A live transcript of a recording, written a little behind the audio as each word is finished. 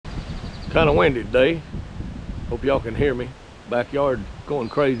Kind of windy today. Hope y'all can hear me. Backyard going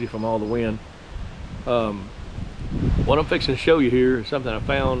crazy from all the wind. What I'm fixing to show you here is something I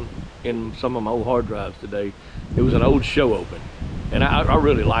found in some of my old hard drives today. It was an old show open, and I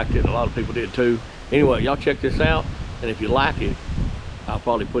really liked it. A lot of people did too. Anyway, y'all check this out, and if you like it, I'll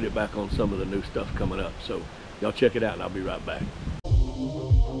probably put it back on some of the new stuff coming up. So y'all check it out, and I'll be right back.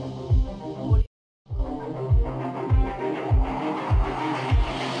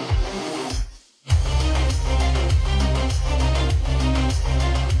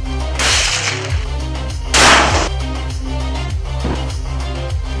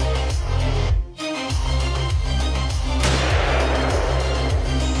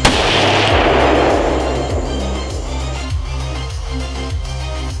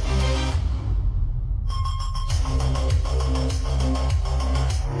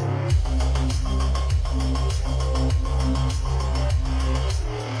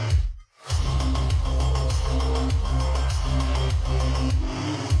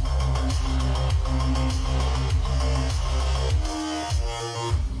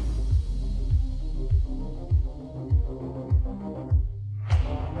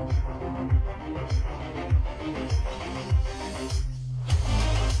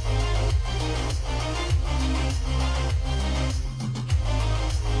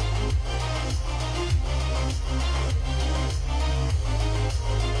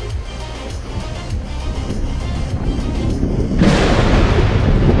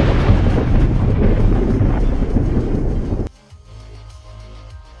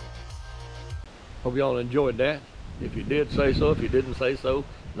 Hope y'all enjoyed that. If you did, say so. If you didn't, say so.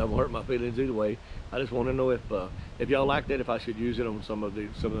 Never hurt my feelings either way. I just want to know if y'all liked it, if I should use it on some of the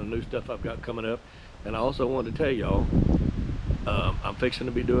new stuff I've got coming up. And I also wanted to tell y'all I'm fixing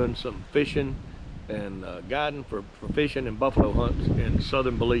to be doing some fishing and guiding for fishing and buffalo hunts in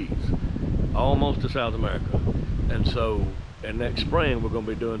southern Belize, almost to South America. And so, and next spring we're going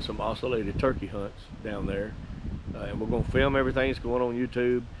to be doing some oscillated turkey hunts down there, and we're going to film everything that's going on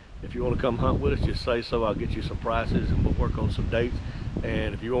YouTube. If you want to come hunt with us, just say so. I'll get you some prices and we'll work on some dates.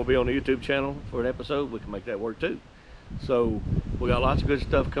 And if you want to be on the YouTube channel for an episode, we can make that work too. So we got lots of good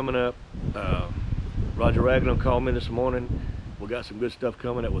stuff coming up. Roger Ragland called me this morning. We got some good stuff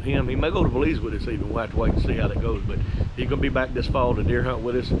coming up with him. He may go to Belize with us even. We'll have to wait and see how that goes. But he's going to be back this fall to deer hunt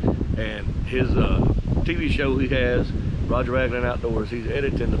with us. And his TV show he has, Roger Ragland Outdoors, he's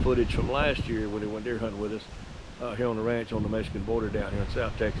editing the footage from last year when he went deer hunting with us. Here on the ranch on the Mexican border down here in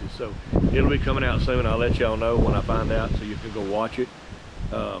South Texas. So it'll be coming out soon. I'll let y'all know when I find out so you can go watch it.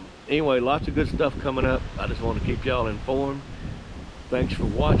 Anyway, lots of good stuff coming up. I just want to keep y'all informed. Thanks for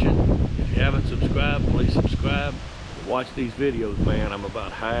watching. If you haven't subscribed, please subscribe. Watch these videos, man. I'm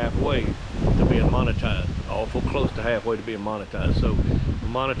about halfway to being monetized. Awful close to halfway to being monetized. So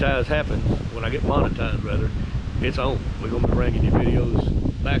when monetized happens, when I get monetized rather, it's on. We're going to be bringing you videos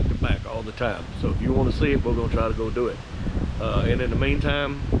back to back all the time. So if you want to see it, we're going to try to go do it. And in the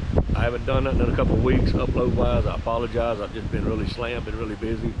meantime, I haven't done nothing in a couple of weeks upload wise. I apologize. I've just been really slammed, been really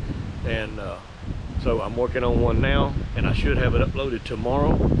busy. And so I'm working on one now, and I should have it uploaded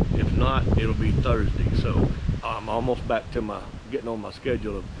tomorrow. If not, it'll be Thursday. So I'm almost back to getting on my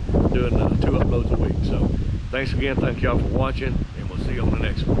schedule of doing 2 uploads a week. So thanks again. Thank y'all for watching, and we'll see you on the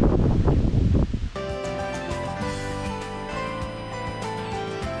next one.